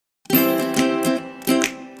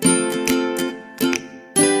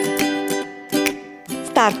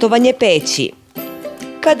Startovanje peći.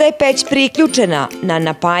 Kada je peć priključena na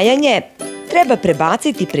napajanje, treba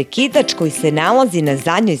prebaciti prekidač koji se nalazi na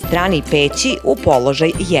zadnjoj strani peći u položaj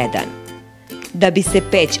 1. Da bi se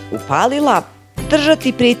peć upalila,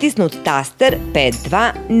 držati pritisnut taster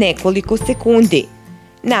P2 nekoliko sekundi.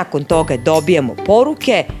 Nakon toga dobijamo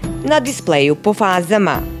poruke na displeju po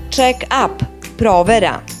fazama: check up,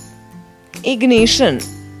 provera, ignition,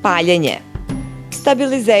 paljenje,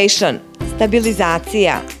 stabilization,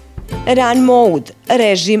 stabilizacija, run mode,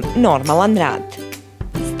 režim normalan rad.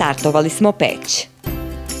 Startovali smo peć.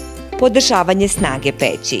 Podešavanje snage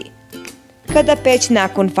peći. Kada peć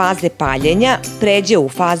nakon faze paljenja pređe u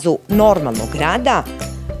fazu normalnog rada,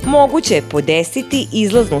 moguće je podesiti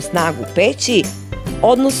izlaznu snagu peći,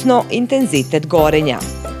 odnosno intenzitet gorenja,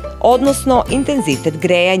 odnosno intenzitet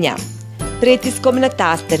grejanja. Pritiskom na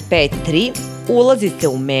taster P3 ulazi se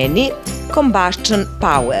u meni Combustion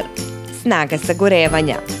Power, snaga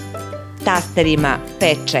sagorevanja. Tasterima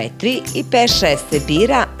P4 i P6 se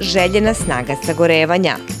bira željena snaga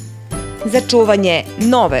sagorevanja. Za čuvanje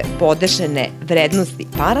nove podešene vrednosti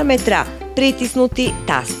parametra pritisnuti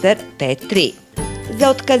taster P3. Za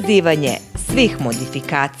otkazivanje svih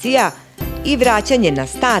modifikacija i vraćanje na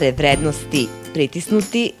stare vrednosti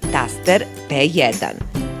pritisnuti taster P1.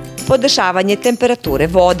 Podešavanje temperature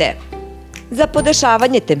vode. Za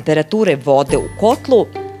podešavanje temperature vode u kotlu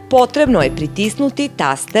potrebno je pritisnuti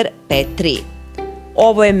taster P3.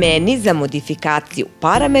 Ovo je meni za modifikaciju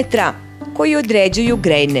parametra koji određuju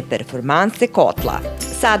grejne performanse kotla.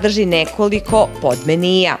 Sadrži nekoliko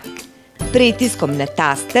podmenija. Pritiskom na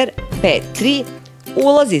taster P3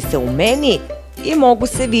 ulazi se u meni i mogu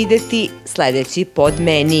se videti sledeći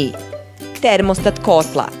podmeniji: termostat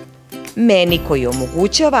kotla, meni koji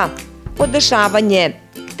omogućava podešavanje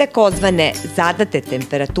takozvane zadate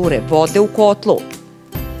temperature vode u kotlu,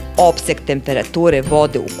 opseg temperature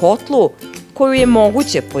vode u kotlu koju je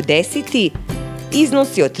moguće podesiti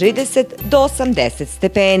iznosi od 30 do 80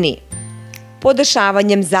 stepeni.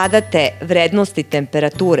 Podešavanjem zadate vrednosti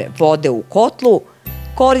temperature vode u kotlu,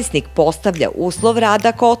 korisnik postavlja uslov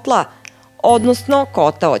rada kotla, odnosno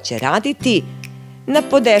kotao će raditi na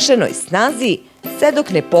podešenoj snazi sve dok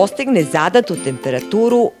ne postigne zadatu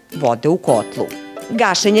temperaturu vode u kotlu.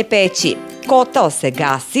 Gašenje peći. Kotao se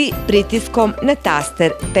gasi pritiskom na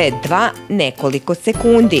taster P2 nekoliko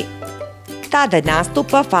sekundi. Tada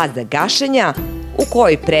nastupa faza gašenja u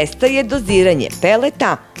kojoj prestaje doziranje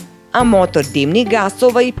peleta, a motor dimnih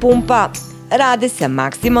gasova i pumpa rade sa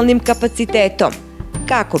maksimalnim kapacitetom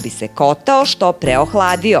kako bi se kotao što pre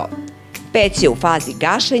ohladio. Peć je u fazi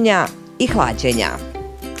gašenja i hlađenja.